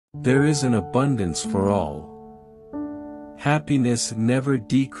There is an abundance for all. Happiness never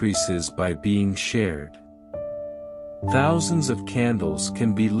decreases by being shared. Thousands of candles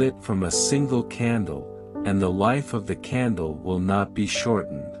can be lit from a single candle, and the life of the candle will not be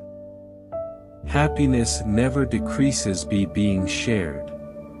shortened. Happiness never decreases by being shared.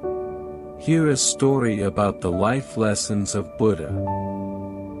 Hear a story about the life lessons of Buddha.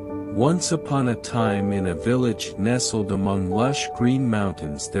 Once upon a time in a village nestled among lush green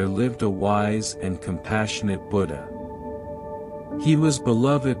mountains there lived a wise and compassionate Buddha. He was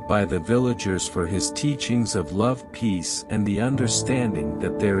beloved by the villagers for his teachings of love, peace, and the understanding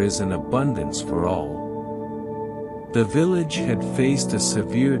that there is an abundance for all. The village had faced a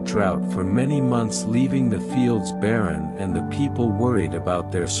severe drought for many months, leaving the fields barren and the people worried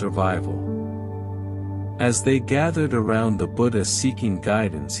about their survival. As they gathered around the Buddha seeking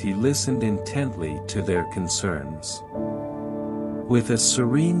guidance, he listened intently to their concerns. With a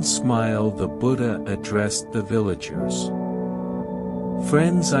serene smile, the Buddha addressed the villagers.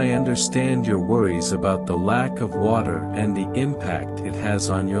 "Friends, I understand your worries about the lack of water and the impact it has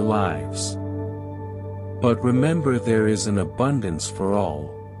on your lives. But remember, there is an abundance for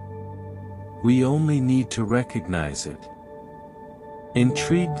all. We only need to recognize it."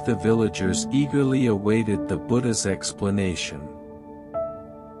 Intrigued, the villagers eagerly awaited the Buddha's explanation.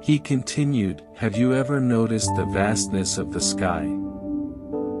 He continued, "Have you ever noticed the vastness of the sky?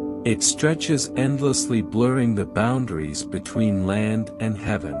 It stretches endlessly, blurring the boundaries between land and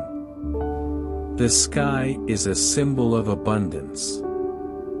heaven. The sky is a symbol of abundance.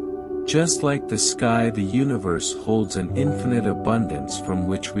 Just like the sky, the universe holds an infinite abundance from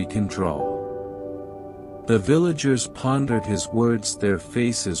which we can draw." The villagers pondered his words, their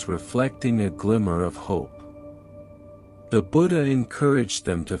faces reflecting a glimmer of hope. The Buddha encouraged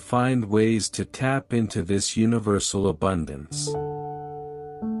them to find ways to tap into this universal abundance.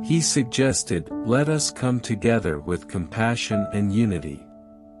 He suggested, "Let us come together with compassion and unity.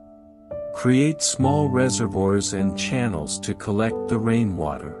 Create small reservoirs and channels to collect the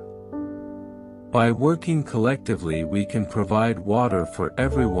rainwater. By working collectively, we can provide water for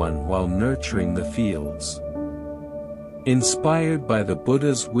everyone while nurturing the fields." Inspired by the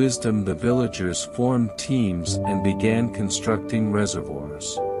Buddha's wisdom, the villagers formed teams and began constructing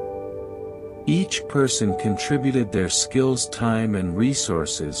reservoirs. Each person contributed their skills, time, and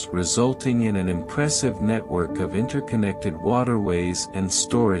resources, resulting in an impressive network of interconnected waterways and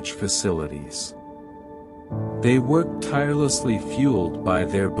storage facilities. They worked tirelessly, fueled by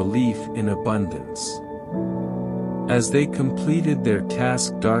their belief in abundance. As they completed their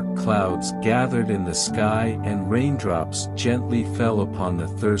task, dark clouds gathered in the sky and raindrops gently fell upon the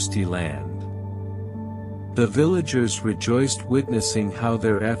thirsty land. The villagers rejoiced, witnessing how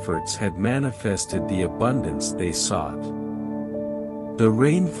their efforts had manifested the abundance they sought. The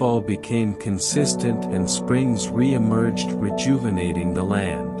rainfall became consistent and springs re-emerged, rejuvenating the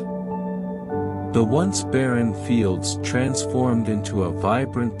land. The once barren fields transformed into a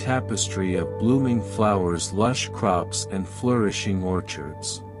vibrant tapestry of blooming flowers, lush crops, and flourishing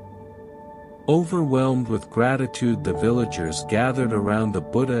orchards. Overwhelmed with gratitude, the villagers gathered around the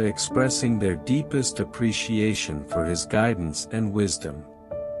Buddha, expressing their deepest appreciation for his guidance and wisdom.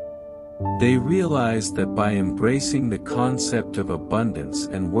 They realized that by embracing the concept of abundance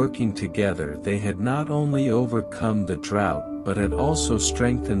and working together, they had not only overcome the drought, but had also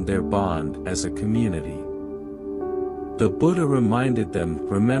strengthened their bond as a community. The Buddha reminded them,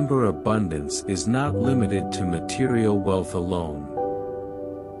 "Remember, abundance is not limited to material wealth alone.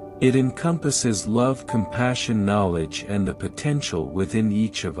 It encompasses love, compassion, knowledge, and the potential within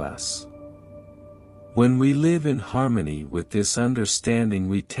each of us. When we live in harmony with this understanding,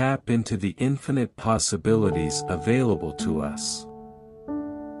 we tap into the infinite possibilities available to us."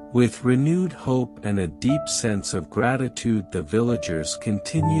 With renewed hope and a deep sense of gratitude, the villagers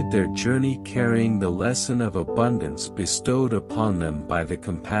continued their journey, carrying the lesson of abundance bestowed upon them by the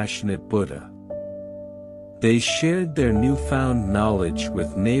compassionate Buddha. They shared their newfound knowledge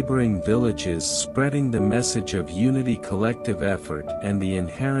with neighboring villages, spreading the message of unity, collective effort, and the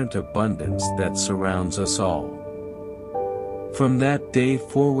inherent abundance that surrounds us all. From that day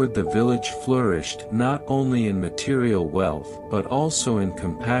forward, the village flourished not only in material wealth but also in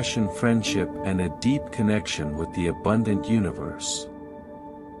compassion, friendship, and a deep connection with the abundant universe.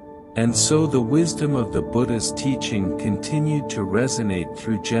 And so the wisdom of the Buddha's teaching continued to resonate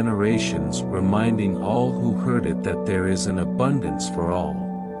through generations, reminding all who heard it that there is an abundance for all.